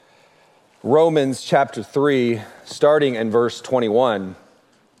Romans chapter 3, starting in verse 21.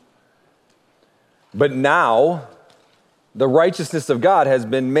 But now the righteousness of God has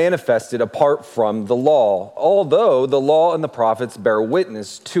been manifested apart from the law, although the law and the prophets bear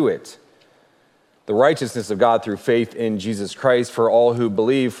witness to it. The righteousness of God through faith in Jesus Christ for all who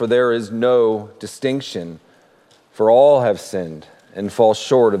believe, for there is no distinction. For all have sinned and fall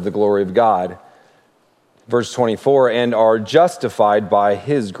short of the glory of God. Verse 24, and are justified by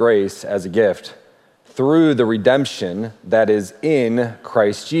his grace as a gift through the redemption that is in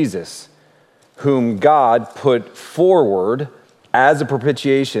Christ Jesus, whom God put forward as a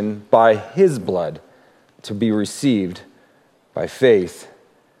propitiation by his blood to be received by faith.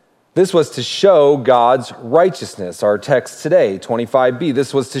 This was to show God's righteousness. Our text today, 25b,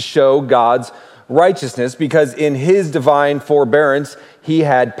 this was to show God's righteousness because in his divine forbearance, he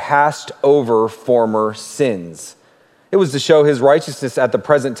had passed over former sins. It was to show his righteousness at the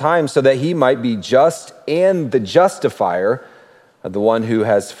present time so that he might be just and the justifier of the one who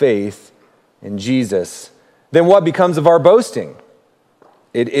has faith in Jesus. Then what becomes of our boasting?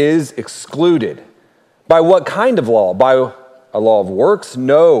 It is excluded. By what kind of law? By a law of works?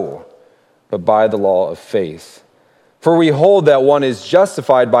 No, but by the law of faith. For we hold that one is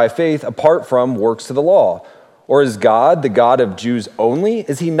justified by faith apart from works of the law. Or is God the God of Jews only?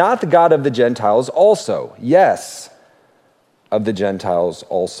 Is he not the God of the Gentiles also? Yes, of the Gentiles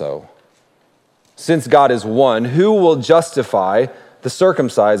also. Since God is one, who will justify the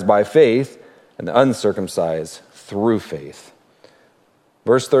circumcised by faith and the uncircumcised through faith?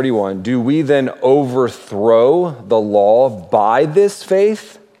 Verse 31, do we then overthrow the law by this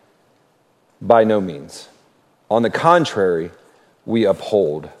faith? By no means. On the contrary, we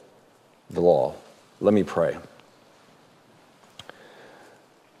uphold the law. Let me pray.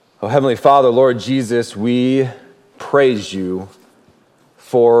 Oh, Heavenly Father, Lord Jesus, we praise you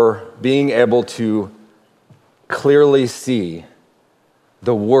for being able to clearly see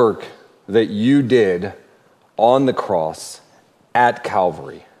the work that you did on the cross at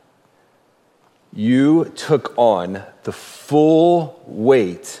Calvary. You took on the full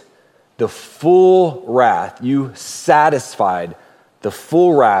weight, the full wrath. You satisfied the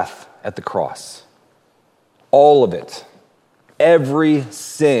full wrath at the cross. All of it. Every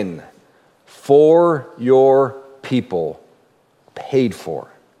sin for your people paid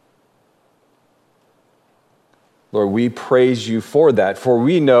for. Lord, we praise you for that, for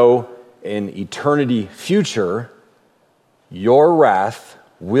we know in eternity future, your wrath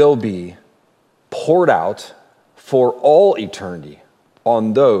will be poured out for all eternity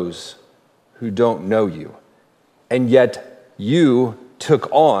on those who don't know you. And yet you took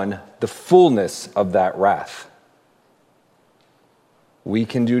on the fullness of that wrath. We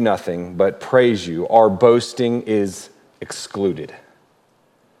can do nothing but praise you. Our boasting is excluded.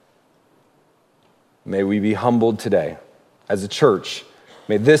 May we be humbled today as a church.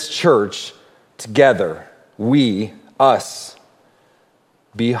 May this church together, us,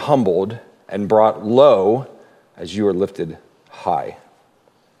 be humbled and brought low as you are lifted high.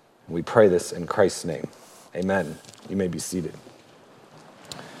 We pray this in Christ's name. Amen. You may be seated.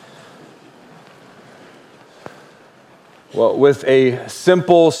 Well, with a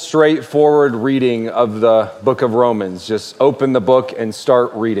simple, straightforward reading of the book of Romans, just open the book and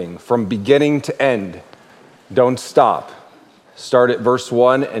start reading from beginning to end. Don't stop. Start at verse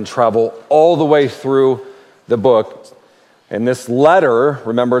 1 and travel all the way through the book. And this letter,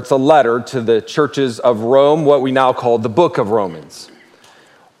 remember, it's a letter to the churches of Rome, what we now call the book of Romans.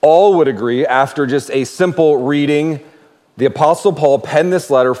 All would agree, after just a simple reading, the Apostle Paul penned this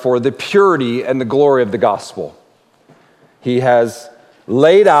letter for the purity and the glory of the gospel. He has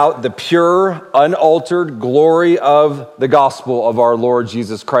laid out the pure, unaltered glory of the gospel of our Lord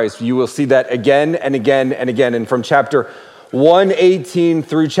Jesus Christ. You will see that again and again and again. And from chapter 118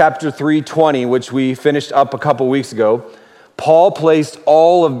 through chapter 320, which we finished up a couple weeks ago, Paul placed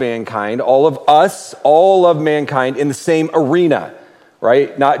all of mankind, all of us, all of mankind in the same arena,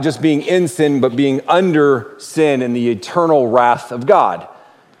 right? Not just being in sin, but being under sin and the eternal wrath of God.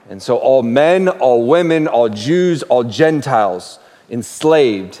 And so all men, all women, all Jews, all Gentiles,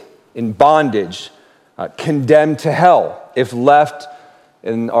 enslaved, in bondage, condemned to hell if left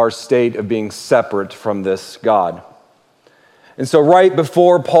in our state of being separate from this God. And so right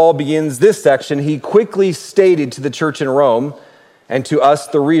before Paul begins this section, he quickly stated to the church in Rome and to us,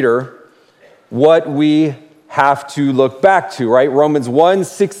 the reader, what we have to look back to, right? Romans 1,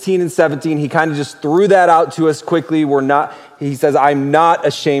 16 and 17, he kind of just threw that out to us quickly. He says, I'm not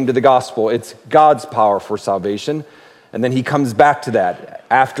ashamed of the gospel. It's God's power for salvation. And then he comes back to that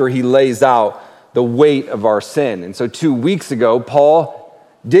after he lays out the weight of our sin. And so 2 weeks ago, Paul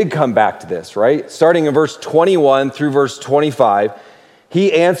did come back to this, right? Starting in verse 21 through verse 25,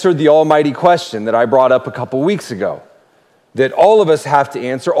 he answered the almighty question that I brought up a couple weeks ago, that all of us have to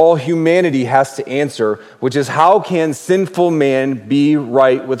answer, all humanity has to answer, which is, how can sinful man be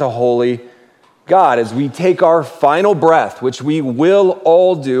right with a holy God? As we take our final breath, which we will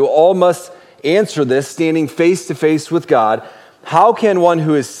all do, all must answer this, standing face to face with God. How can one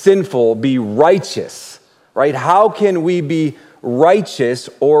who is sinful be righteous, right? How can we be righteous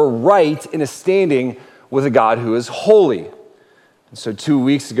or right in a standing with a God who is holy? And so 2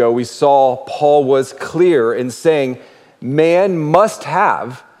 weeks ago, we saw Paul was clear in saying man must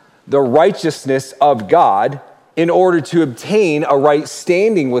have the righteousness of God in order to obtain a right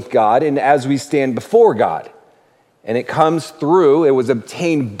standing with God and as we stand before God. And it was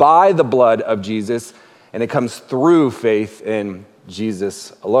obtained by the blood of Jesus, and it comes through faith in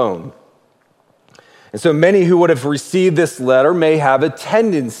Jesus alone. And so many who would have received this letter may have a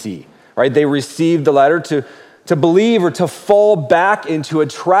tendency, right? They received the letter to believe or to fall back into a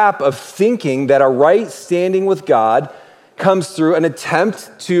trap of thinking that a right standing with God comes through an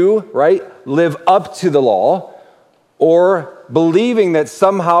attempt to, right, live up to the law, or believing that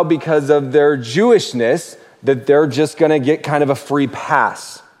somehow because of their Jewishness that they're just going to get kind of a free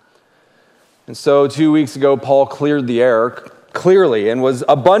pass. And so 2 weeks ago, Paul cleared the air clearly and was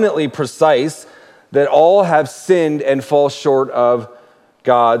abundantly precise that all have sinned and fall short of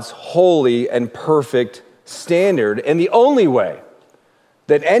God's holy and perfect standard. And the only way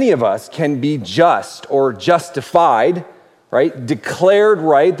that any of us can be just or justified, right, declared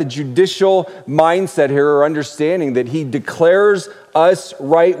right, the judicial mindset here or understanding that he declares us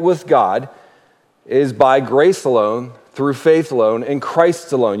right with God, is by grace alone, through faith alone, in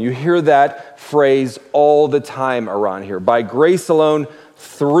Christ alone. You hear that phrase all the time around here. By grace alone,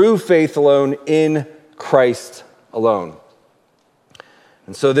 through faith alone, in Christ alone.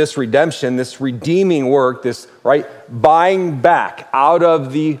 And so this redemption, this redeeming work, this, right, buying back out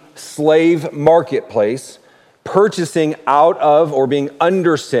of the slave marketplace, purchasing out of or being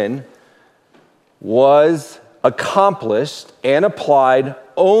under sin, was accomplished and applied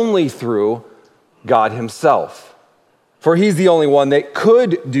only through God himself. For he's the only one that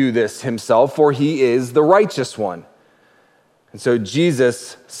could do this himself, for he is the righteous one. And so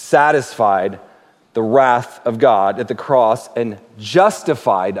Jesus satisfied the wrath of God at the cross and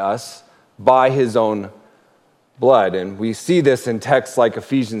justified us by his own blood. And we see this in texts like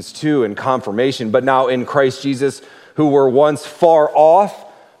Ephesians 2 and confirmation, but now in Christ Jesus, who were once far off,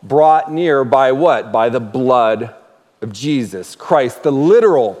 brought near by what? By the blood of Jesus, Christ, the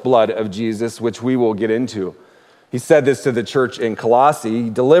literal blood of Jesus, which we will get into. He said this to the church in Colossae. He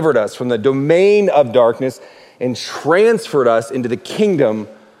delivered us from the domain of darkness and transferred us into the kingdom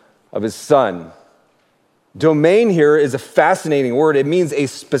of his Son. Domain here is a fascinating word. It means a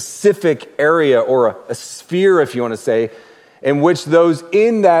specific area or a sphere, if you want to say, in which those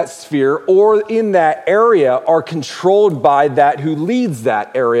in that sphere or in that area are controlled by that who leads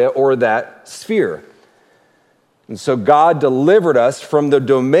that area or that sphere. And so God delivered us from the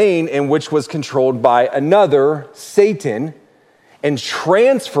domain in which was controlled by another, Satan, and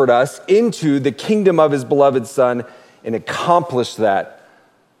transferred us into the kingdom of his beloved Son, and accomplished that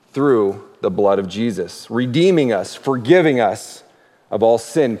through the blood of Jesus, redeeming us, forgiving us of all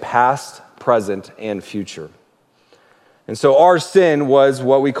sin, past, present, and future. And so our sin was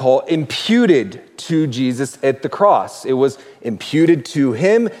what we call imputed to Jesus at the cross. It was imputed to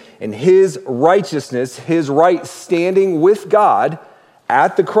him, and his righteousness, his right standing with God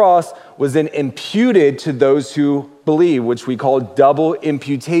at the cross was then imputed to those who believe, which we call double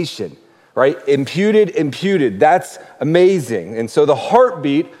imputation, right? Imputed. That's amazing. And so the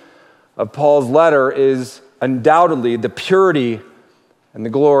heartbeat of Paul's letter is undoubtedly the purity and the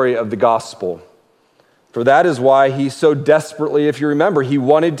glory of the gospel. For that is why he so desperately, if you remember, he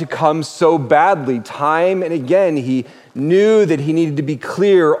wanted to come so badly. Time and again, he knew that he needed to be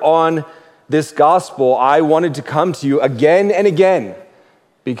clear on this gospel. I wanted to come to you again and again,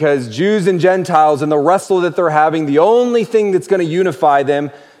 because Jews and Gentiles and the wrestle that they're having, the only thing that's going to unify them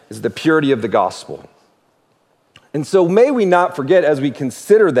is the purity of the gospel. And so may we not forget, as we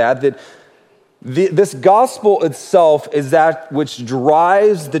consider that this gospel itself is that which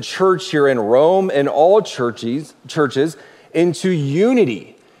drives the church here in Rome and all churches into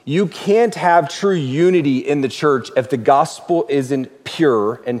unity. You can't have true unity in the church if the gospel isn't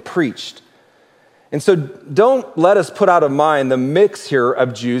pure and preached. And so don't let us put out of mind the mix here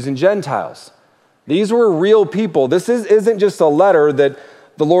of Jews and Gentiles. These were real people. This isn't just a letter that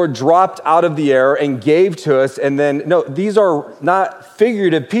the Lord dropped out of the air and gave to us, and then, no, these are not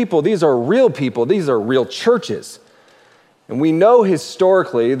figurative people. These are real people. These are real churches. And we know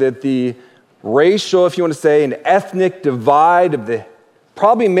historically that the racial, if you want to say, an ethnic divide of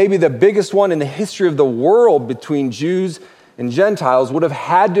probably maybe the biggest one in the history of the world between Jews and Gentiles would have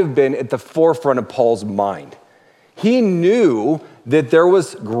had to have been at the forefront of Paul's mind. He knew that there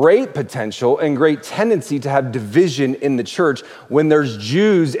was great potential and great tendency to have division in the church when there's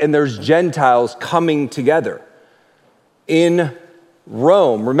Jews and there's Gentiles coming together. In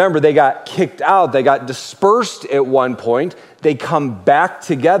Rome, remember, they got kicked out, they got dispersed at one point, they come back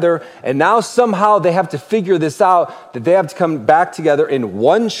together, and now somehow they have to figure this out, that they have to come back together in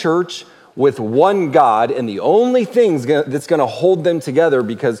one church with one God, and the only thing that's going to hold them together,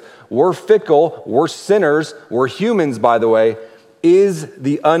 because we're fickle, we're sinners, we're humans, by the way, is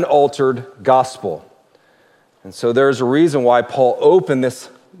the unaltered gospel. And so there's a reason why Paul opened this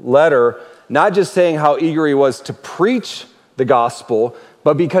letter, not just saying how eager he was to preach the gospel,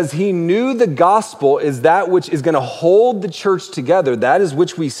 but because he knew the gospel is that which is going to hold the church together. That is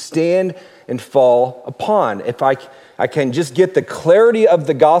which we stand and fall upon. If I can just get the clarity of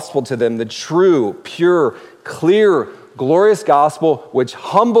the gospel to them, the true, pure, clear, glorious gospel, which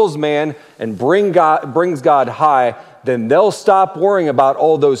humbles man and brings God high, then they'll stop worrying about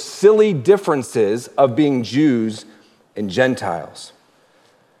all those silly differences of being Jews and Gentiles.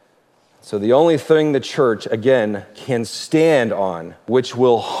 So the only thing the church, again, can stand on, which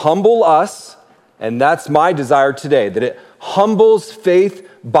will humble us, and that's my desire today, that it humbles Faith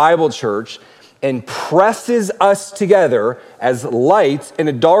Bible Church and presses us together as lights in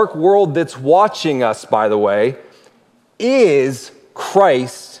a dark world that's watching us, by the way, is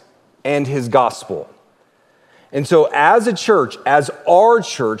Christ and his gospel. And so as a church, as our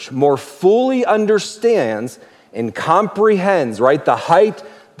church more fully understands and comprehends, right, the height,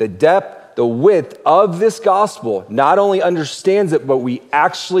 the depth, the width of this gospel, not only understands it, but we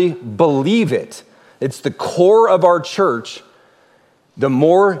actually believe it. It's the core of our church. The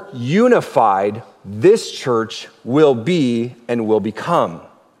more unified this church will be and will become.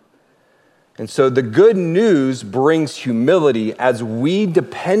 And so the good news brings humility as we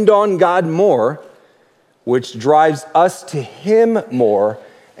depend on God more, which drives us to him more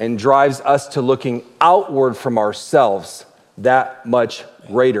and drives us to looking outward from ourselves that much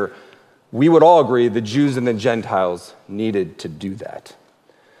greater. We would all agree the Jews and the Gentiles needed to do that.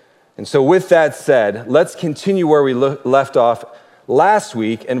 And so with that said, let's continue where we left off last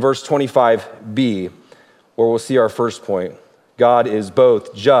week in verse 25b, where we'll see our first point. God is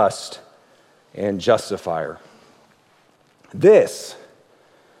both just and justifier. This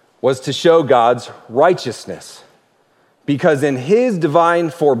was to show God's righteousness, because in his divine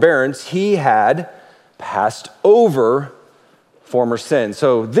forbearance, he had passed over former sin.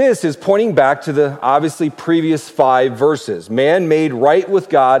 So this is pointing back to the obviously previous 5 verses. Man made right with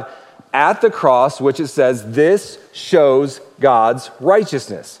God at the cross, which it says this shows God's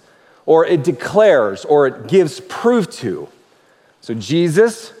righteousness, or it declares, or it gives proof to. So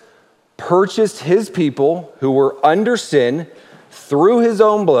Jesus purchased his people who were under sin through his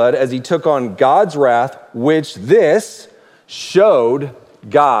own blood as he took on God's wrath, which this showed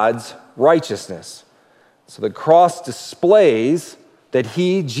God's righteousness. So the cross displays that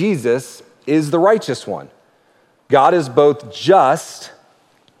he, Jesus, is the righteous one. God is both just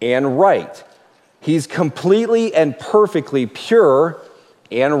and right. He's completely and perfectly pure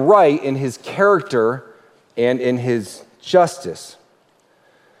and right in his character and in his justice.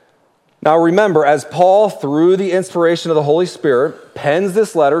 Now remember, as Paul, through the inspiration of the Holy Spirit, pens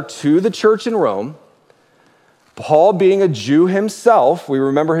this letter to the church in Rome, Paul being a Jew himself, we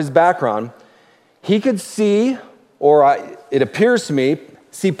remember his background, he could see, or it appears to me,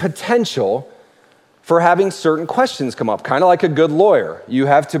 see potential for having certain questions come up, kind of like a good lawyer. You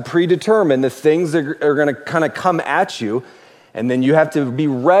have to predetermine the things that are going to kind of come at you, and then you have to be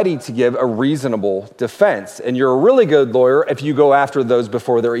ready to give a reasonable defense. And you're a really good lawyer if you go after those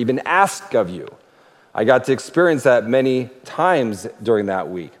before they're even asked of you. I got to experience that many times during that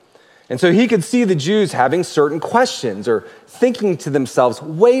week. And so he could see the Jews having certain questions or thinking to themselves,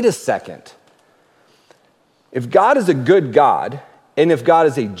 wait a second. If God is a good God, and if God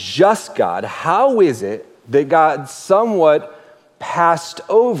is a just God, how is it that God somewhat passed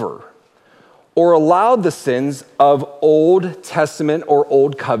over or allowed the sins of Old Testament or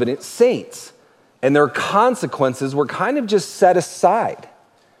Old Covenant saints? And their consequences were kind of just set aside.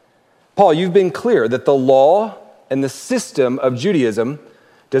 Paul, you've been clear that the law and the system of Judaism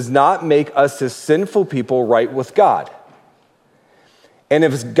does not make us as sinful people right with God. And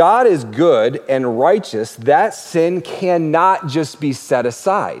if God is good and righteous, that sin cannot just be set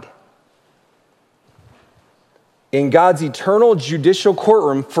aside. In God's eternal judicial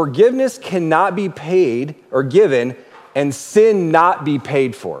courtroom, forgiveness cannot be paid or given and sin not be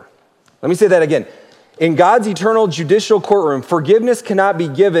paid for. Let me say that again. In God's eternal judicial courtroom, forgiveness cannot be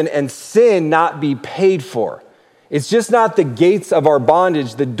given and sin not be paid for. It's just not the gates of our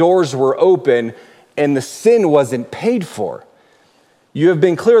bondage, the doors were open, and the sin wasn't paid for. You have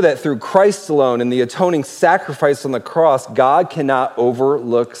been clear that through Christ alone and the atoning sacrifice on the cross, God cannot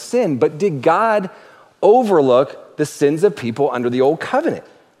overlook sin. But did God overlook the sins of people under the old covenant?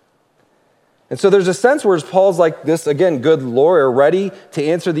 And so there's a sense where Paul's like this, again, good lawyer, ready to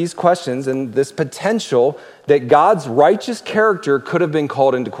answer these questions and this potential that God's righteous character could have been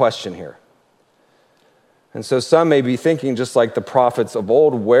called into question here. And so some may be thinking, just like the prophets of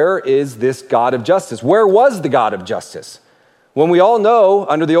old, where is this God of justice? Where was the God of justice? When we all know,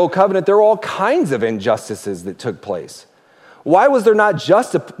 under the old covenant, there were all kinds of injustices that took place. Why was there not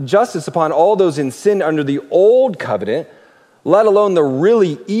justice upon all those in sin under the old covenant, let alone the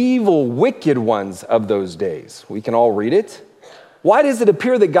really evil, wicked ones of those days? We can all read it. Why does it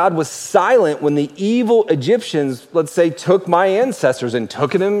appear that God was silent when the evil Egyptians, let's say, took my ancestors and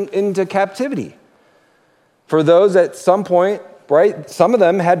took them into captivity? For those at some point, right, some of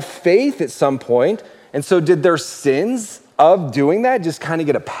them had faith at some point, and so did their sins of doing that just kind of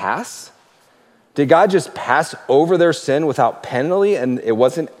get a pass? Did God just pass over their sin without penalty and it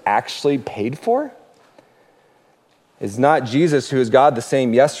wasn't actually paid for? Is not Jesus, who is God, the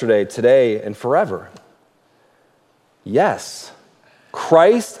same yesterday, today, and forever? Yes.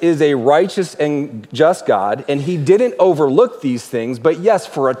 Christ is a righteous and just God, and he didn't overlook these things, but yes,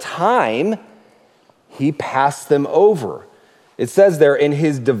 for a time, he passed them over. It says there, in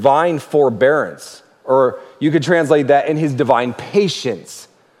his divine forbearance, or you could translate that in his divine patience,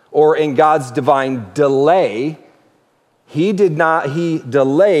 or in God's divine delay. He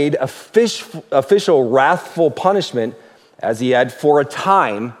delayed official wrathful punishment as he had for a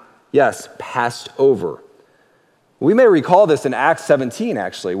time, yes, passed over. We may recall this in Acts 17,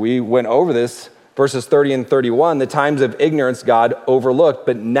 actually. We went over this, verses 30 and 31. The times of ignorance God overlooked,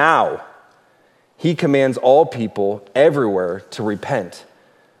 but now he commands all people everywhere to repent,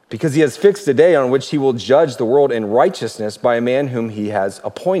 because he has fixed a day on which he will judge the world in righteousness by a man whom he has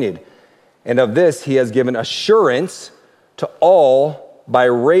appointed. And of this he has given assurance to all by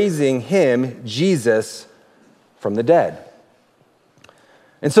raising him, Jesus, from the dead.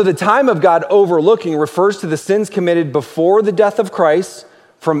 And so the time of God overlooking refers to the sins committed before the death of Christ,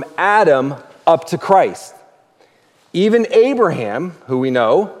 from Adam up to Christ. Even Abraham, who we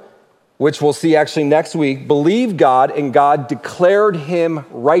know, which we'll see actually next week, believed God and God declared him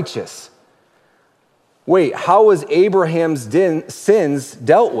righteous. Wait, how was Abraham's sins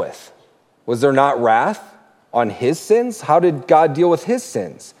dealt with? Was there not wrath on his sins? How did God deal with his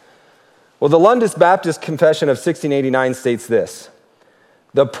sins? Well, the London Baptist Confession of 1689 states this: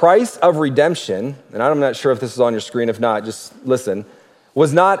 the price of redemption, and I'm not sure if this is on your screen, if not, just listen,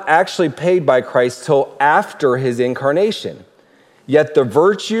 was not actually paid by Christ till after his incarnation. Yet the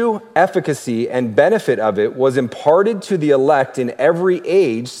virtue, efficacy, and benefit of it was imparted to the elect in every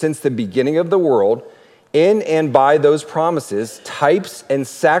age since the beginning of the world, in and by those promises, types and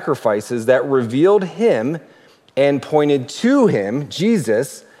sacrifices that revealed him and pointed to him,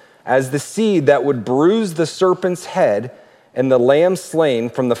 Jesus, as the seed that would bruise the serpent's head and the lamb slain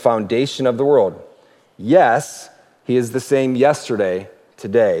from the foundation of the world. Yes, he is the same yesterday,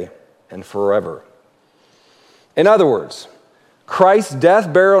 today, and forever. In other words, Christ's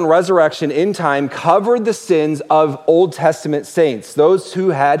death, burial, and resurrection in time covered the sins of Old Testament saints, those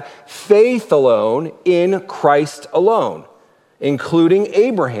who had faith alone in Christ alone, including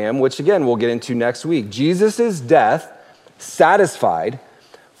Abraham, which again we'll get into next week. Jesus' death satisfied,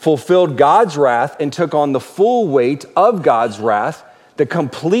 fulfilled God's wrath, and took on the full weight of God's wrath, the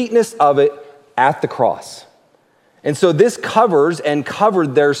completeness of it at the cross. And so this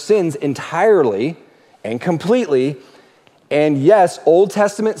covered their sins entirely and completely. And yes, Old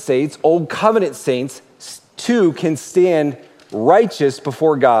Testament saints, Old Covenant saints, too can stand righteous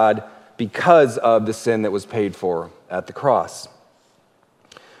before God because of the sin that was paid for at the cross.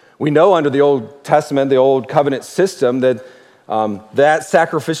 We know under the Old Testament, the Old Covenant system, that that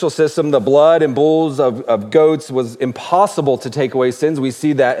sacrificial system, the blood and bulls of goats, was impossible to take away sins. We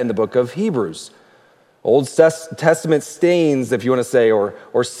see that in the book of Hebrews. Old Testament stains, if you want to say,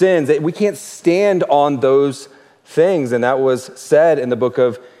 or sins, we can't stand on those things, and that was said in the book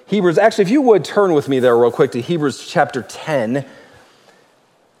of Hebrews. Actually, if you would turn with me there real quick to Hebrews chapter 10.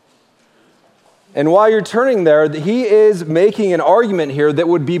 And while you're turning there, he is making an argument here that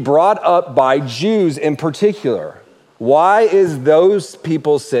would be brought up by Jews in particular. Why is those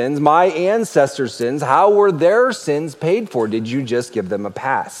people's sins, my ancestors' sins, how were their sins paid for? Did you just give them a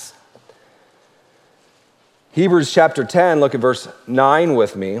pass? Hebrews chapter 10, look at verse 9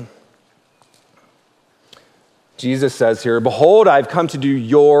 with me. Jesus says here, "Behold, I've come to do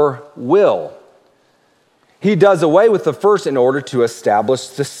your will." He does away with the first in order to establish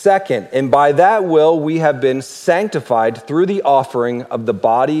the second. And by that will, we have been sanctified through the offering of the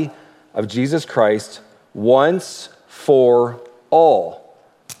body of Jesus Christ once for all,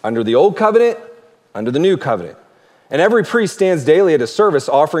 under the old covenant, under the new covenant. And every priest stands daily at a service,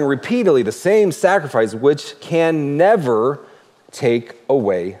 offering repeatedly the same sacrifice, which can never take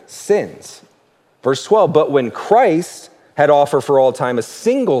away sins. Verse 12, "But when Christ had offered for all time a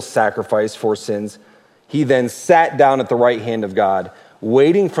single sacrifice for sins, he then sat down at the right hand of God,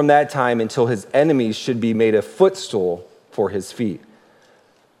 waiting from that time until his enemies should be made a footstool for his feet.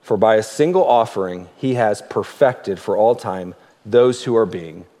 For by a single offering, he has perfected for all time those who are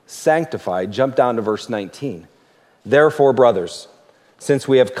being sanctified." Jump down to verse 19. "Therefore, brothers, since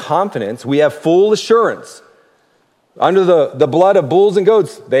we have confidence, we have full assurance." Under the blood of bulls and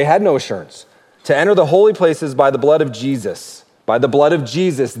goats, they had no assurance. "To enter the holy places by the blood of Jesus." By the blood of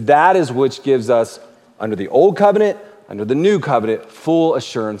Jesus, that is which gives us, under the old covenant, under the new covenant, full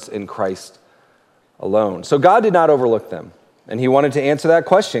assurance in Christ alone. So God did not overlook them. And he wanted to answer that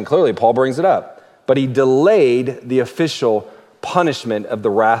question. Clearly, Paul brings it up. But he delayed the official punishment of the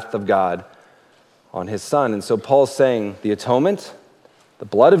wrath of God on his son. And so Paul's saying the atonement, the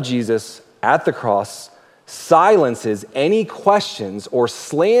blood of Jesus at the cross, silences any questions or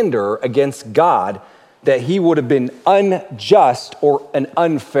slander against God that he would have been unjust or an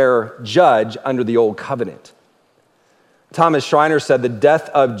unfair judge under the old covenant. Thomas Schreiner said the death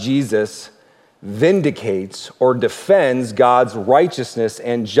of Jesus vindicates or defends God's righteousness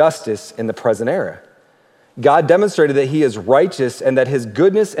and justice in the present era. God demonstrated that he is righteous and that his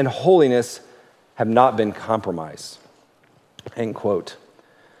goodness and holiness have not been compromised. End quote.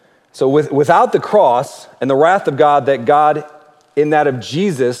 So without the cross and the wrath of God that God, in that of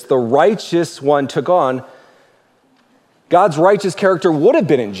Jesus, the righteous one, took on, God's righteous character would have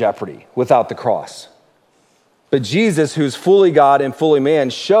been in jeopardy without the cross. But Jesus, who's fully God and fully man,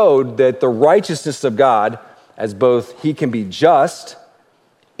 showed that the righteousness of God, as both he can be just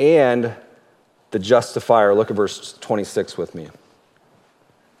and the justifier. Look at verse 26 with me.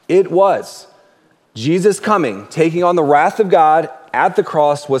 It was Jesus coming, taking on the wrath of God at the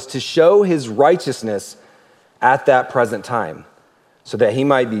cross, was to show his righteousness at that present time, so that he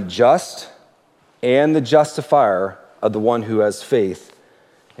might be just and the justifier of the one who has faith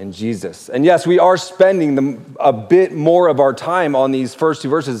in Jesus. And yes, we are spending a bit more of our time on these first two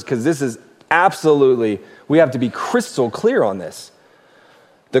verses because this is absolutely, we have to be crystal clear on this.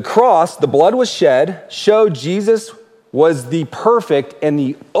 The cross, the blood was shed, showed Jesus was the perfect and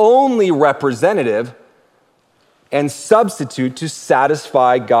the only representative and substitute to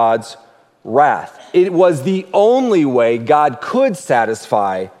satisfy God's wrath. It was the only way God could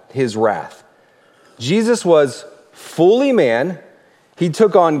satisfy his wrath. Jesus was fully man. He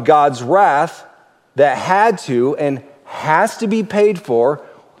took on God's wrath that had to and has to be paid for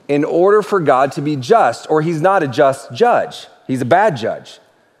in order for God to be just, or he's not a just judge. He's a bad judge.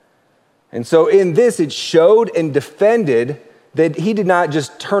 And so in this, it showed and defended that he did not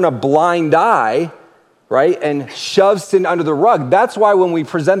just turn a blind eye, right, and shove sin under the rug. That's why when we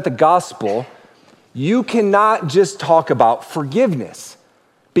present the gospel, you cannot just talk about forgiveness.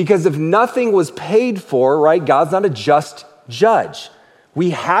 Because if nothing was paid for, right, God's not a just judge.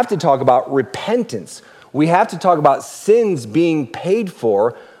 We have to talk about repentance. We have to talk about sins being paid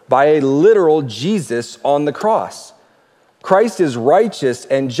for by a literal Jesus on the cross. Christ is righteous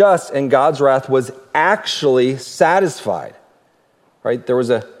and just, and God's wrath was actually satisfied, right? There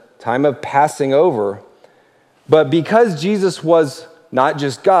was a time of passing over. But because Jesus was not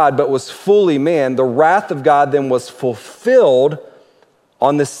just God, but was fully man, the wrath of God then was fulfilled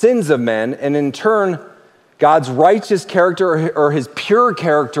on the sins of men, and in turn, God's righteous character or his pure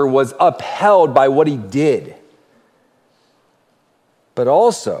character was upheld by what he did. But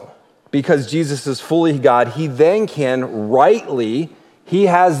also, because Jesus is fully God, he then can rightly, he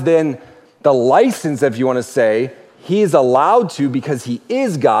has then the license, if you want to say, he is allowed to, because he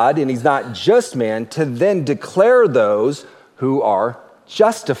is God and he's not just man, to then declare those who are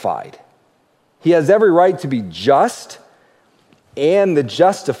justified. He has every right to be just and the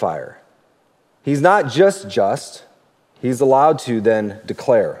justifier. He's not just, he's allowed to then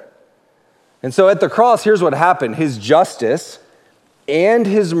declare. And so at the cross, here's what happened. His justice and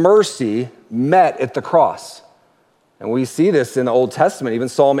his mercy met at the cross. And we see this in the Old Testament. Even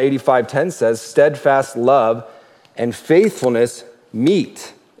Psalm 85:10 says, steadfast love and faithfulness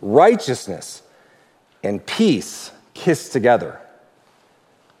meet, righteousness and peace kiss together.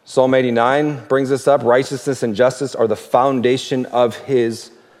 Psalm 89 brings this up. Righteousness and justice are the foundation of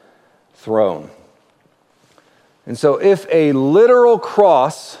his throne. And so if a literal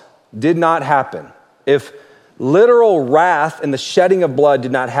cross did not happen, if literal wrath and the shedding of blood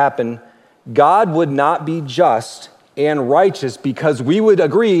did not happen, God would not be just and righteous because we would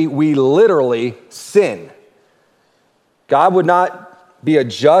agree we literally sin. God would not be a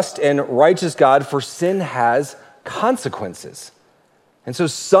just and righteous God, for sin has consequences. And so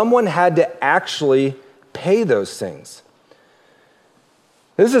someone had to actually pay those things.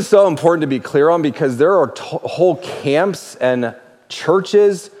 This is so important to be clear on because there are whole camps and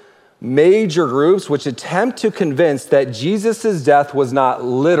churches, major groups, which attempt to convince that Jesus' death was not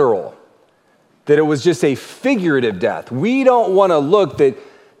literal, that it was just a figurative death. We don't want to look that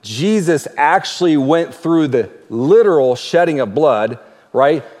Jesus actually went through the literal shedding of blood,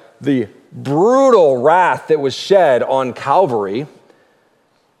 right? The brutal wrath that was shed on Calvary.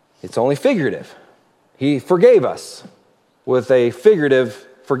 It's only figurative. He forgave us with a figurative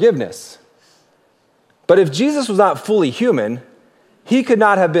forgiveness. But if Jesus was not fully human, he could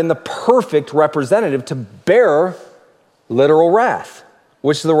not have been the perfect representative to bear literal wrath,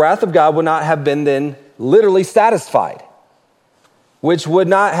 which the wrath of God would not have been then literally satisfied, which would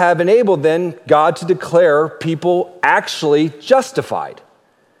not have enabled then God to declare people actually justified,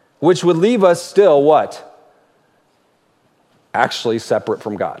 which would leave us still what? Actually separate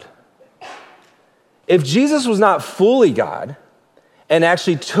from God. If Jesus was not fully God and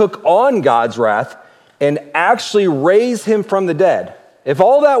actually took on God's wrath and actually raised him from the dead, if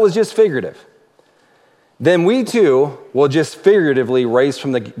all that was just figurative, then we too will just figuratively raise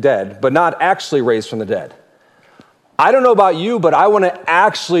from the dead, but not actually raise from the dead. I don't know about you, but I want to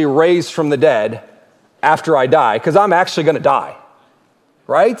actually raise from the dead after I die, because I'm actually going to die,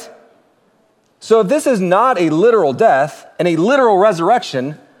 right? So if this is not a literal death and a literal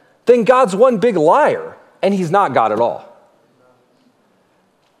resurrection, then God's one big liar, and he's not God at all.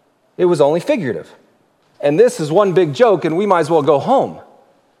 It was only figurative. And this is one big joke, and we might as well go home.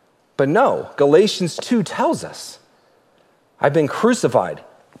 But no, Galatians 2 tells us, I've been crucified,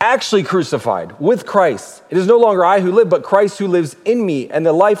 actually crucified with Christ. It is no longer I who live, but Christ who lives in me. And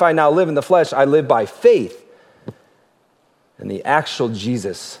the life I now live in the flesh, I live by faith in the actual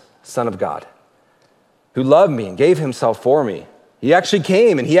Jesus, Son of God, who loved me and gave himself for me. He actually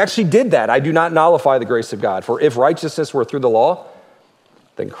came and he actually did that. I do not nullify the grace of God. For if righteousness were through the law,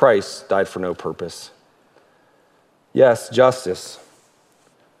 then Christ died for no purpose. Yes, justice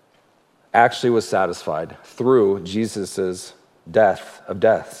actually was satisfied through Jesus' death of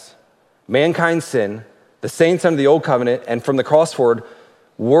deaths. Mankind's sin, the saints under the old covenant, and from the cross forward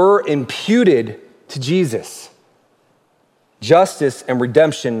were imputed to Jesus. Justice and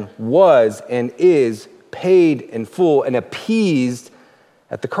redemption was and is paid in full and appeased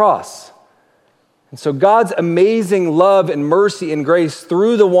at the cross. And so God's amazing love and mercy and grace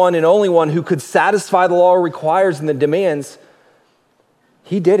through the one and only one who could satisfy the law requires and the demands,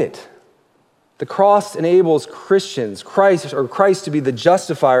 he did it. The cross enables Christians, Christ to be the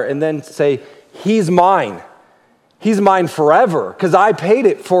justifier and then say, he's mine. He's mine forever because I paid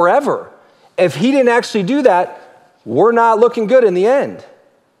it forever. If he didn't actually do that, we're not looking good in the end.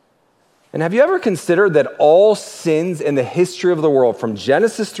 And have you ever considered that all sins in the history of the world from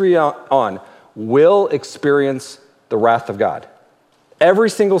Genesis 3 on will experience the wrath of God? Every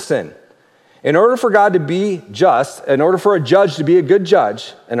single sin. In order for God to be just, in order for a judge to be a good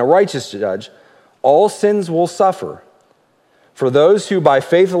judge and a righteous judge, all sins will suffer. For those who by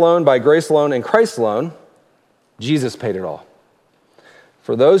faith alone, by grace alone, and Christ alone, Jesus paid it all.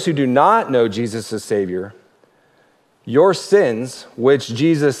 For those who do not know Jesus as Savior, your sins, which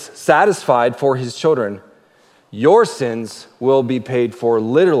Jesus satisfied for his children, your sins will be paid for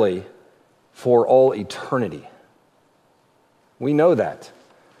literally for all eternity. We know that.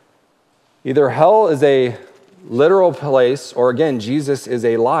 Either hell is a literal place, or again, Jesus is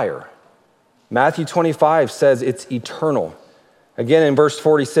a liar. Matthew 25 says it's eternal. Again, in verse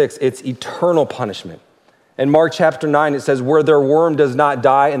 46, it's eternal punishment. In Mark chapter 9, it says, where their worm does not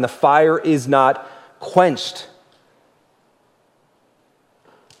die and the fire is not quenched.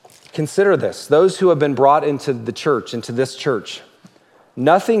 Consider this. Those who have been brought into the church, into this church,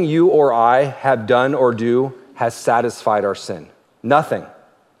 nothing you or I have done or do has satisfied our sin. Nothing.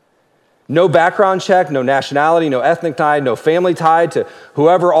 No background check, no nationality, no ethnic tie, no family tie to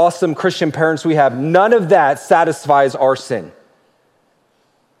whoever awesome Christian parents we have. None of that satisfies our sin.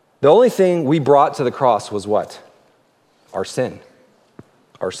 The only thing we brought to the cross was what? Our sin.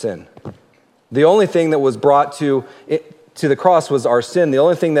 Our sin. The only thing that was brought to the cross was our sin. The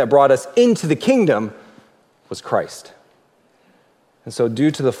only thing that brought us into the kingdom was Christ. And so due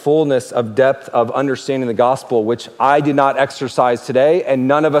to the fullness of depth of understanding the gospel, which I did not exercise today, and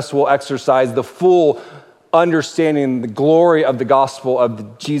none of us will exercise the full understanding, the glory of the gospel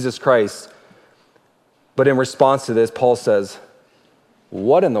of Jesus Christ. But in response to this, Paul says,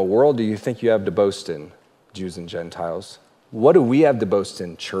 what in the world do you think you have to boast in, Jews and Gentiles? What do we have to boast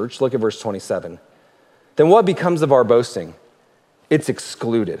in, church? Look at verse 27. Then what becomes of our boasting? It's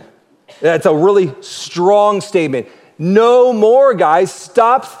excluded. That's a really strong statement. No more, guys.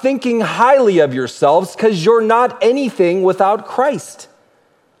 Stop thinking highly of yourselves because you're not anything without Christ.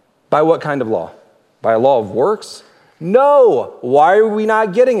 By what kind of law? By a law of works? No. Why are we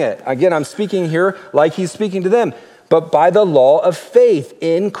not getting it? Again, I'm speaking here like he's speaking to them. But by the law of faith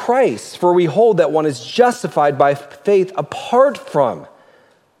in Christ. For we hold that one is justified by faith apart from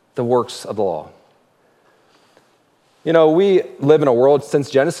the works of the law. You know, we live in a world since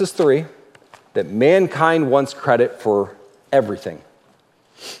Genesis 3 that mankind wants credit for everything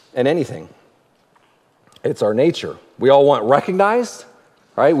and anything. It's our nature. We all want recognized,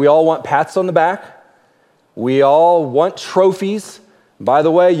 right? We all want pats on the back. We all want trophies. By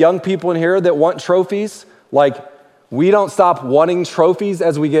the way, young people in here that want trophies, like we don't stop wanting trophies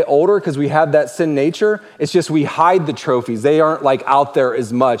as we get older because we have that sin nature. It's just we hide the trophies. They aren't like out there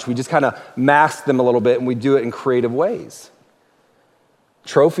as much. We just kind of mask them a little bit and we do it in creative ways.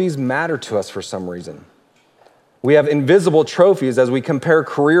 Trophies matter to us for some reason. We have invisible trophies as we compare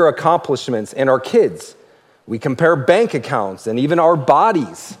career accomplishments and our kids. We compare bank accounts and even our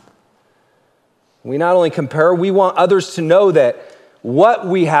bodies. We not only compare, we want others to know that what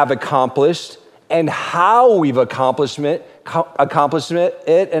we have accomplished and how we've accomplished it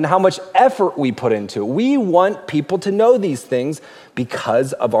and how much effort we put into it. We want people to know these things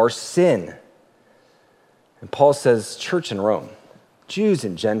because of our sin. And Paul says, church in Rome, Jews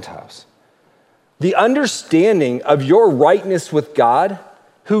and Gentiles, the understanding of your rightness with God,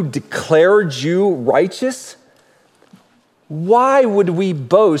 who declared you righteous, why would we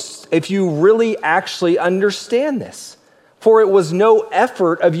boast if you really actually understand this? For it was no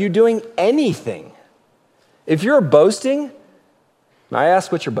effort of you doing anything. If you're boasting, may I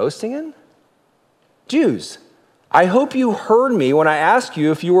ask what you're boasting in? Jews, I hope you heard me when I asked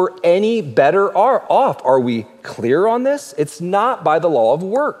you if you were any better off. Are we clear on this? It's not by the law of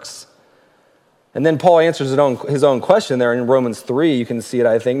works. And then Paul answers his own question there in Romans 3. You can see it,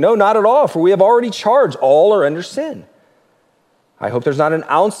 I think. No, not at all, for we have already charged all are under sin. I hope there's not an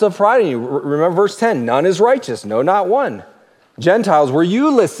ounce of pride in you. Remember verse 10, none is righteous, no, not one. Gentiles, were you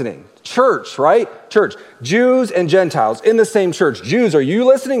listening? Church, right? Church, Jews and Gentiles in the same church. Jews, are you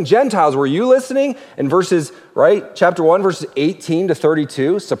listening? Gentiles, were you listening? In verses, right, chapter 1, verses 18 to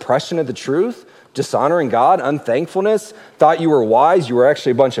 32, suppression of the truth, dishonoring God, unthankfulness, thought you were wise, you were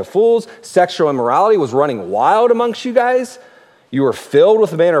actually a bunch of fools. Sexual immorality was running wild amongst you guys. You were filled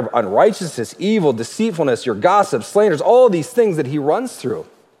with a manner of unrighteousness, evil, deceitfulness, your gossip, slanders, all of these things that he runs through.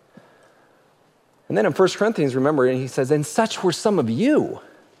 And then in 1 Corinthians, remember, he says, and such were some of you.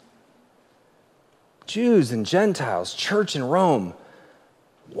 Jews and Gentiles, church in Rome.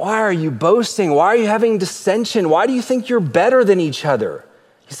 Why are you boasting? Why are you having dissension? Why do you think you're better than each other?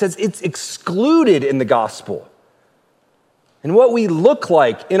 He says it's excluded in the gospel. And what we look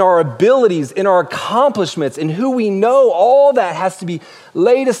like in our abilities, in our accomplishments, in who we know, all that has to be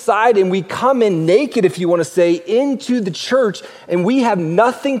laid aside, and we come in naked, if you want to say, into the church, and we have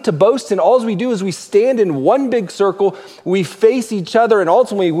nothing to boast in. All we do is we stand in one big circle, we face each other, and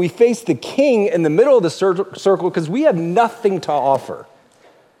ultimately we face the king in the middle of the circle because we have nothing to offer.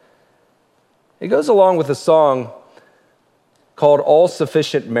 It goes along with a song called All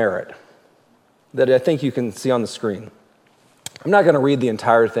Sufficient Merit that I think you can see on the screen. I'm not going to read the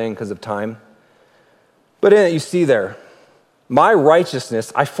entire thing because of time. But in it, you see there, my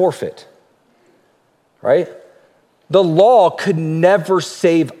righteousness I forfeit, right? The law could never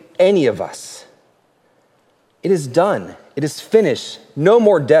save any of us. It is done. It is finished. No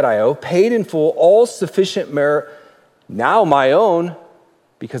more debt I owe. Paid in full, all sufficient merit, now my own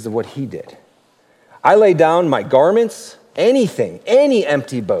because of what he did. I lay down my garments, anything, any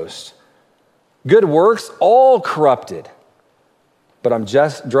empty boast. Good works, all corrupted. But I'm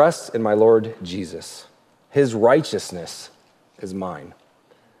just dressed in my Lord Jesus. His righteousness is mine.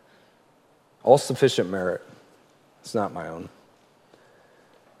 All sufficient merit. It's not my own.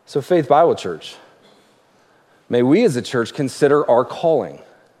 So Faith Bible Church, may we as a church consider our calling.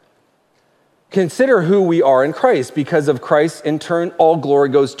 Consider who we are in Christ. Because of Christ, in turn, all glory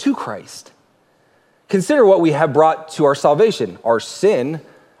goes to Christ. Consider what we have brought to our salvation. Our sin,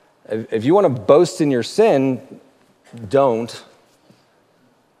 if you want to boast in your sin, don't.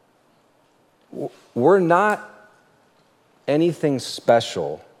 We're not anything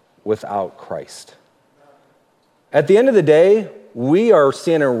special without Christ. At the end of the day, we are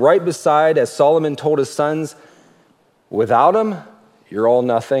standing right beside, as Solomon told his sons, without him, you're all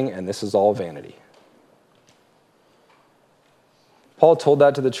nothing, and this is all vanity. Paul told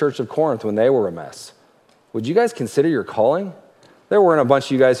that to the church of Corinth when they were a mess. Would you guys consider your calling? There weren't a bunch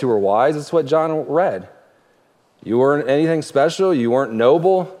of you guys who were wise. That's what John read. You weren't anything special. You weren't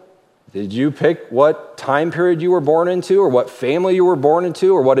noble. Did you pick what time period you were born into or what family you were born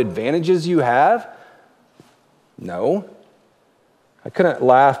into or what advantages you have? No. I couldn't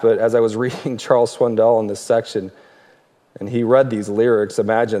laugh, but as I was reading Charles Swindoll in this section, and he read these lyrics,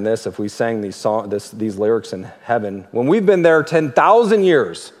 imagine this, if we sang these lyrics in heaven. When we've been there 10,000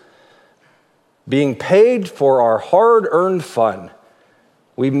 years, being paid for our hard-earned fun,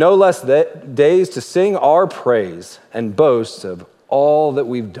 we've no less days to sing our praise and boast of all that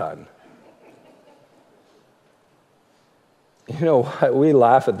we've done. You know what? We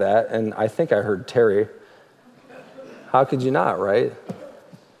laugh at that, and I think I heard Terry. How could you not, right?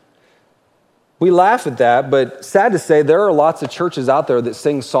 We laugh at that, but sad to say, there are lots of churches out there that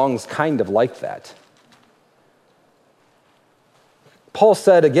sing songs kind of like that. Paul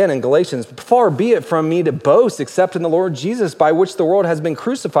said again in Galatians, far be it from me to boast except in the Lord Jesus, by which the world has been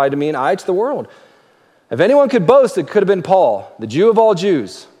crucified to me and I to the world. If anyone could boast, it could have been Paul, the Jew of all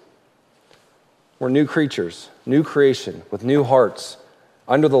Jews. We're new creatures, new creation, with new hearts,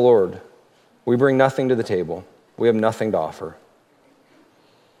 under the Lord. We bring nothing to the table. We have nothing to offer.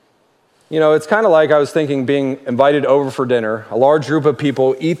 You know, it's kind of like I was thinking being invited over for dinner, a large group of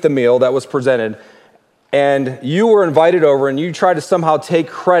people eat the meal that was presented, and you were invited over and you try to somehow take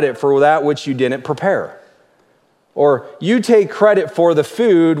credit for that which you didn't prepare. Or you take credit for the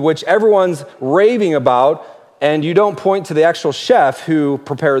food which everyone's raving about, and you don't point to the actual chef who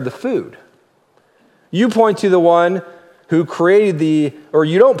prepared the food. You point to the one who created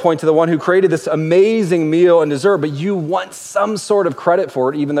you don't point to the one who created this amazing meal and dessert, but you want some sort of credit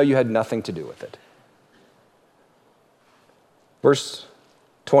for it, even though you had nothing to do with it. Verse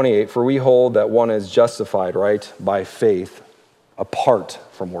 28, for we hold that one is justified, right, by faith, apart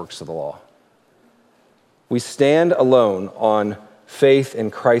from works of the law. We stand alone on faith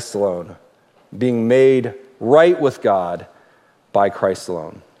in Christ alone, being made right with God by Christ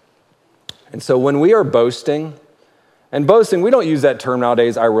alone. And so when we are boasting, and boasting, we don't use that term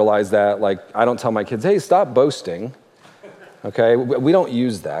nowadays, I realize that. Like, I don't tell my kids, hey, stop boasting. Okay, we don't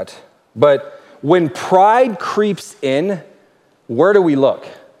use that. But when pride creeps in, where do we look?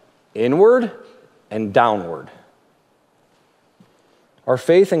 Inward and downward. Our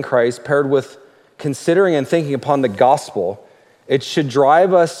faith in Christ, paired with considering and thinking upon the gospel, it should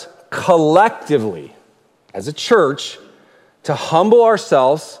drive us collectively, as a church, to humble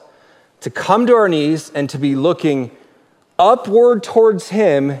ourselves, to come to our knees, and to be looking upward towards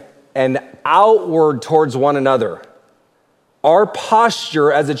him and outward towards one another. Our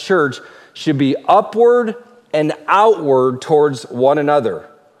posture as a church should be upward and outward towards one another.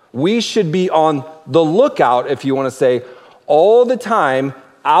 We should be on the lookout, if you want to say, all the time,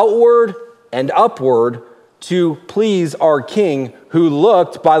 outward and upward to please our King, who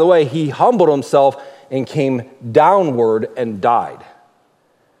looked, by the way, he humbled himself and came downward and died.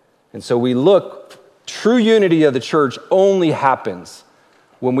 And so we look. True unity of the church only happens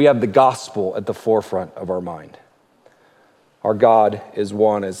when we have the gospel at the forefront of our mind. Our God is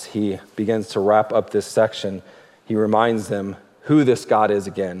one. As he begins to wrap up this section, he reminds them who this God is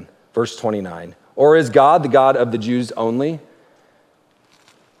again. Verse 29. Or is God the God of the Jews only?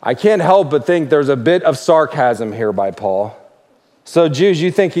 I can't help but think there's a bit of sarcasm here by Paul. So Jews,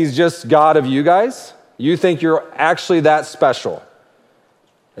 you think he's just God of you guys? You think you're actually that special?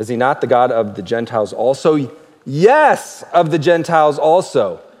 Is he not the God of the Gentiles also? Yes, of the Gentiles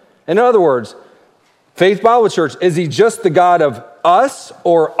also. In other words, Faith Bible Church, is he just the God of us,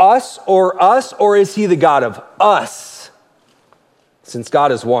 or us, or us, or is he the God of us? Since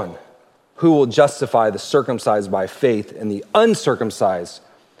God is one, who will justify the circumcised by faith and the uncircumcised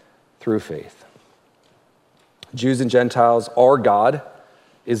through faith? Jews and Gentiles, our God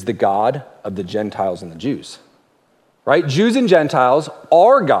is the God of the Gentiles and the Jews. Right? Jews and Gentiles,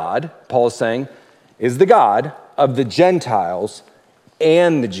 our God, Paul is saying, is the God of the Gentiles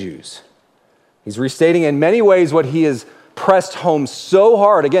and the Jews. He's restating in many ways what he has pressed home so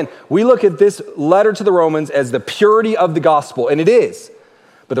hard. Again, we look at this letter to the Romans as the purity of the gospel, and it is.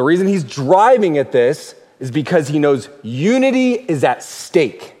 But the reason he's driving at this is because he knows unity is at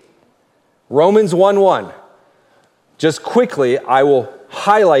stake. Romans 1:1. Just quickly, I will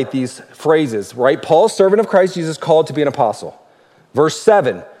highlight these phrases, right? Paul, servant of Christ Jesus, called to be an apostle. Verse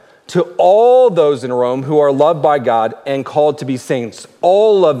 7, To all those in Rome who are loved by God and called to be saints,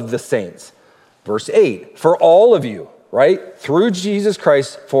 all of the saints. Verse 8, for all of you, right? Through Jesus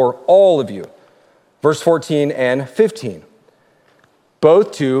Christ, for all of you. Verse 14 and 15.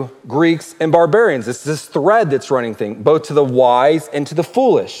 Both to Greeks and barbarians. It's this thread that's running thing, both to the wise and to the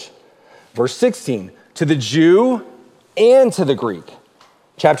foolish. Verse 16, to the Jew and to the Greek.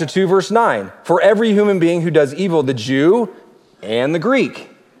 Chapter 2, verse 9, for every human being who does evil, the Jew and the Greek.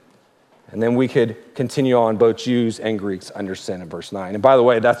 And then we could continue on, both Jews and Greeks under sin in verse 9. And by the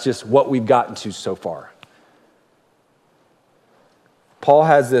way, that's just what we've gotten to so far. Paul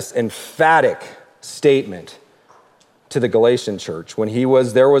has this emphatic statement to the Galatian church. When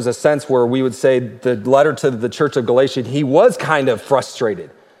there was a sense where we would say the letter to the church of Galatia, he was kind of frustrated.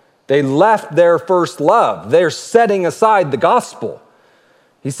 They left their first love. They're setting aside the gospel.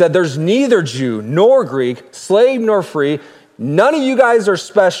 He said, there's neither Jew nor Greek, slave nor free. None of you guys are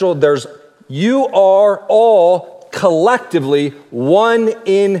special. You are all collectively one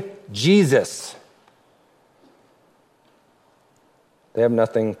in Jesus. They have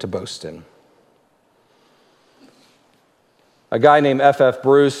nothing to boast in. A guy named F.F.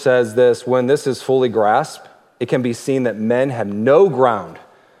 Bruce says this, when this is fully grasped, it can be seen that men have no ground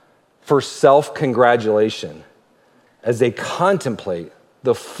for self-congratulation as they contemplate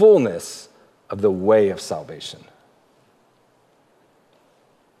the fullness of the way of salvation.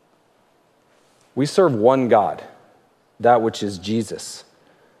 We serve one God, that which is Jesus.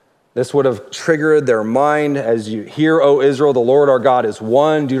 This would have triggered their mind as you hear, O Israel, the Lord our God is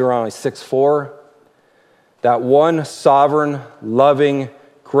one, Deuteronomy 6:4. That one sovereign, loving,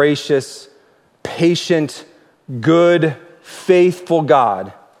 gracious, patient, good, faithful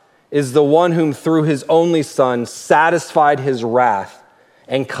God is the one whom through his only Son satisfied his wrath,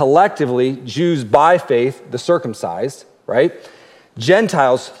 and collectively, Jews by faith, the circumcised, right?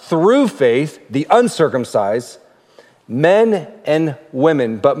 Gentiles through faith, the uncircumcised, men and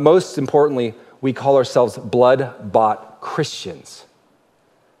women, but most importantly, we call ourselves blood-bought Christians.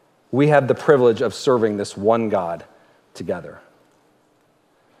 We have the privilege of serving this one God together.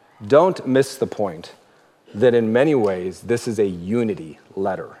 Don't miss the point that in many ways, this is a unity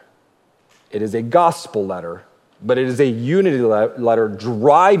letter. It is a gospel letter, but it is a unity letter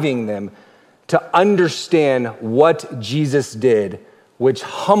driving them to understand what Jesus did, which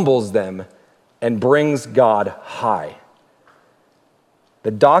humbles them and brings God high.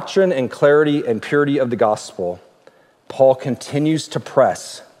 The doctrine and clarity and purity of the gospel, Paul continues to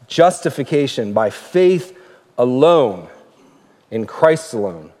press. Justification by faith alone, in Christ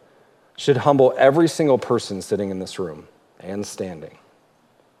alone, should humble every single person sitting in this room and standing.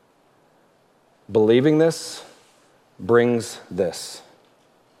 Believing this brings this.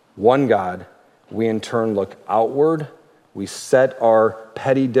 One God, we in turn look outward, we set our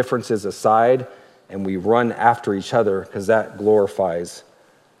petty differences aside, and we run after each other because that glorifies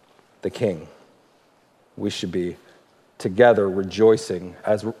the King. We should be together rejoicing,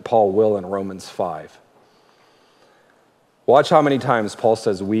 as Paul will in Romans 5. Watch how many times Paul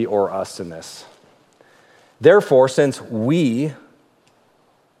says we or us in this. Therefore, since we,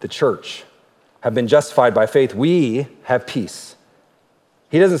 the church, have been justified by faith, we have peace.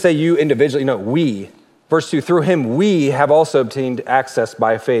 He doesn't say you individually, no, we. Verse 2, through him we have also obtained access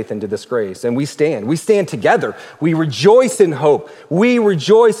by faith into this grace. And we stand together. We rejoice in hope. We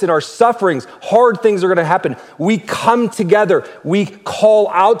rejoice in our sufferings. Hard things are going to happen. We come together. We call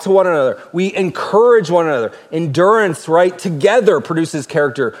out to one another. We encourage one another. Endurance, right, together produces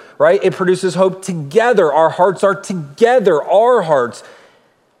character, right? It produces hope together. Our hearts are together, our hearts.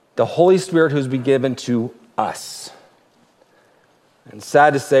 The Holy Spirit who's been given to us. And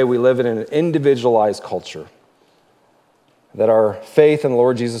sad to say, we live in an individualized culture that our faith in the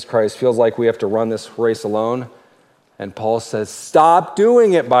Lord Jesus Christ feels like we have to run this race alone. And Paul says, stop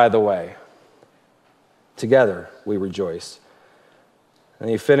doing it, by the way. Together, we rejoice. And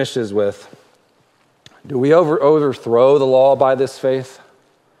he finishes with, do we overthrow the law by this faith?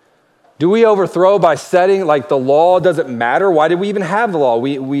 Do we overthrow by setting like the law doesn't matter? Why did we even have the law?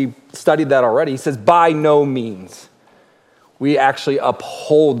 We studied that already. He says, by no means. We actually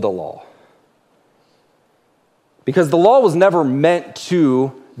uphold the law. Because the law was never meant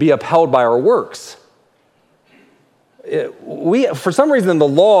to be upheld by our works. For some reason, the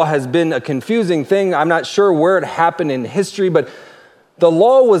law has been a confusing thing. I'm not sure where it happened in history, but the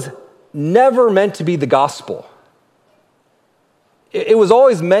law was never meant to be the gospel. It was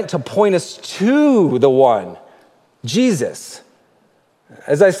always meant to point us to the one, Jesus.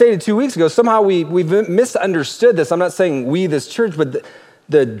 As I stated 2 weeks ago, somehow we've misunderstood this. I'm not saying we, this church, but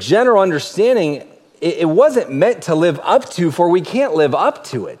the general understanding it wasn't meant to live up to, for we can't live up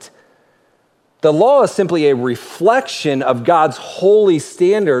to it. The law is simply a reflection of God's holy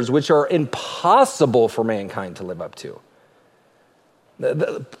standards, which are impossible for mankind to live up to.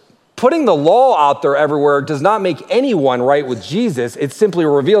 Putting the law out there everywhere does not make anyone right with Jesus. It simply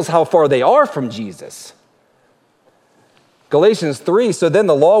reveals how far they are from Jesus. Galatians 3, so then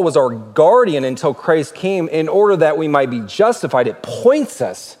the law was our guardian until Christ came in order that we might be justified. It points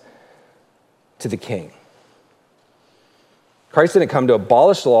us to the King. Christ didn't come to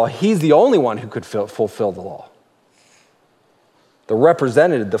abolish the law. He's the only one who could fulfill the law. The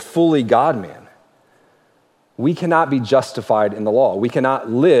representative, the fully God-man. We cannot be justified in the law. We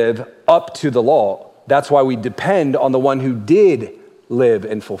cannot live up to the law. That's why we depend on the one who did live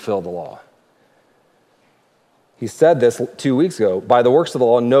and fulfill the law. He said this 2 weeks ago, by the works of the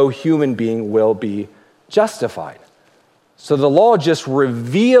law, no human being will be justified. So the law just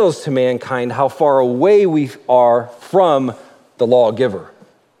reveals to mankind how far away we are from the lawgiver.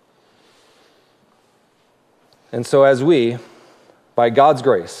 And so as we, by God's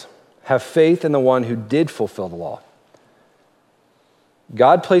grace, have faith in the one who did fulfill the law,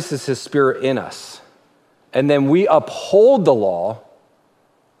 God places his Spirit in us, and then we uphold the law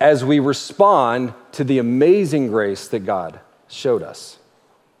as we respond to the amazing grace that God showed us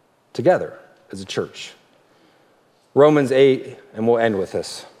together as a church. Romans 8, and we'll end with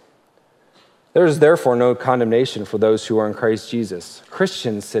this. There is therefore no condemnation for those who are in Christ Jesus.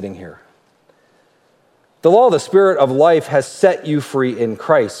 Christians sitting here. The law of the Spirit of life has set you free in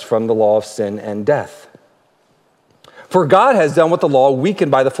Christ from the law of sin and death. For God has done what the law,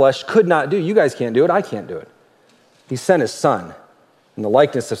 weakened by the flesh, could not do. You guys can't do it. I can't do it. He sent his Son in the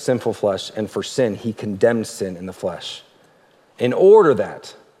likeness of sinful flesh, and for sin, he condemned sin in the flesh, in order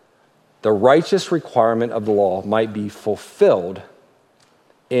that the righteous requirement of the law might be fulfilled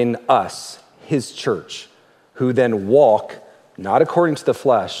in us, his church, who then walk not according to the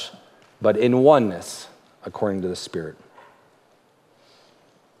flesh, but in oneness according to the Spirit.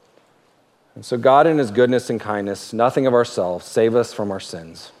 And so God in his goodness and kindness, nothing of ourselves, save us from our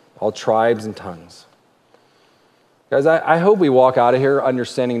sins, all tribes and tongues. Guys, I hope we walk out of here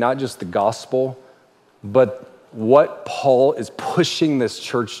understanding not just the gospel, but what Paul is pushing this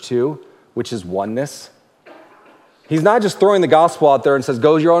church to, which is oneness. He's not just throwing the gospel out there and says,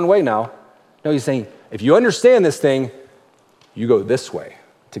 go your own way now. No, he's saying, if you understand this thing, you go this way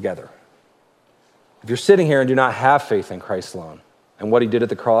together. If you're sitting here and do not have faith in Christ alone and what he did at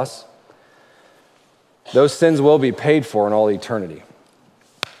the cross, those sins will be paid for in all eternity.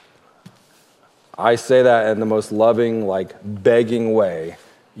 I say that in the most loving, begging way.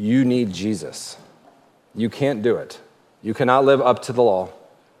 You need Jesus. You can't do it. You cannot live up to the law.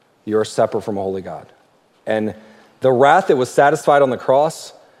 You are separate from a holy God. And the wrath that was satisfied on the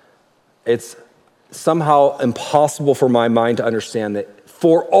cross, it's somehow impossible for my mind to understand that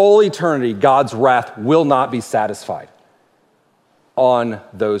for all eternity, God's wrath will not be satisfied on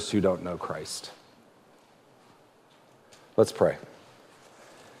those who don't know Christ. Let's pray.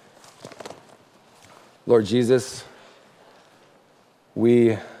 Lord Jesus,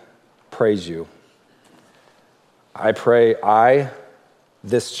 we praise you. I pray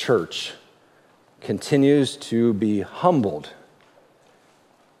this church, continues to be humbled.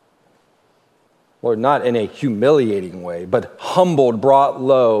 Lord, not in a humiliating way, but humbled, brought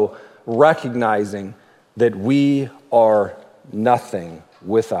low, recognizing that we are nothing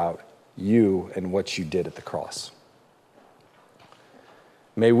without you and what you did at the cross.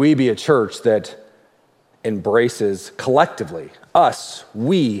 May we be a church that embraces collectively us,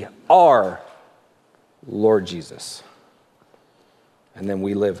 we are Lord Jesus. And then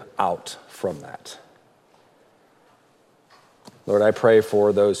we live out from that. Lord, I pray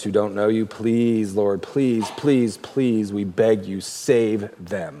for those who don't know you. Please, Lord, please, please, please, we beg you, save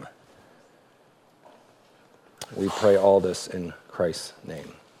them. We pray all this in Christ's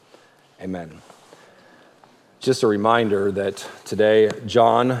name. Amen. Just a reminder that today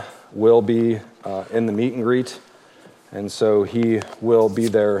John will be in the meet and greet, and so he will be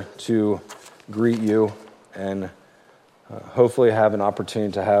there to greet you and hopefully have an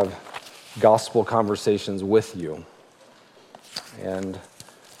opportunity to have gospel conversations with you. And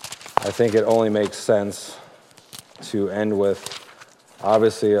I think it only makes sense to end with,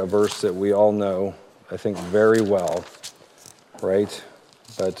 obviously, a verse that we all know, I think, very well, right?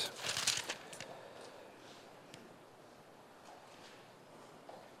 But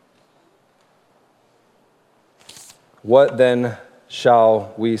what then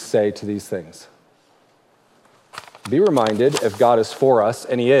shall we say to these things? Be reminded, if God is for us,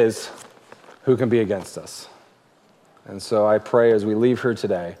 and he is, who can be against us? And so I pray as we leave here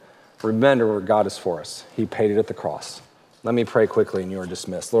today Remember, God is for us. He paid it at the cross. Let me pray quickly and you are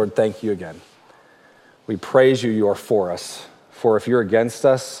dismissed. Lord, thank you again. We praise you are for us. For if you're against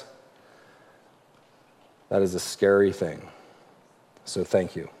us, that is a scary thing. So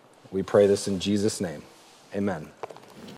thank you. We pray this in Jesus' name. Amen.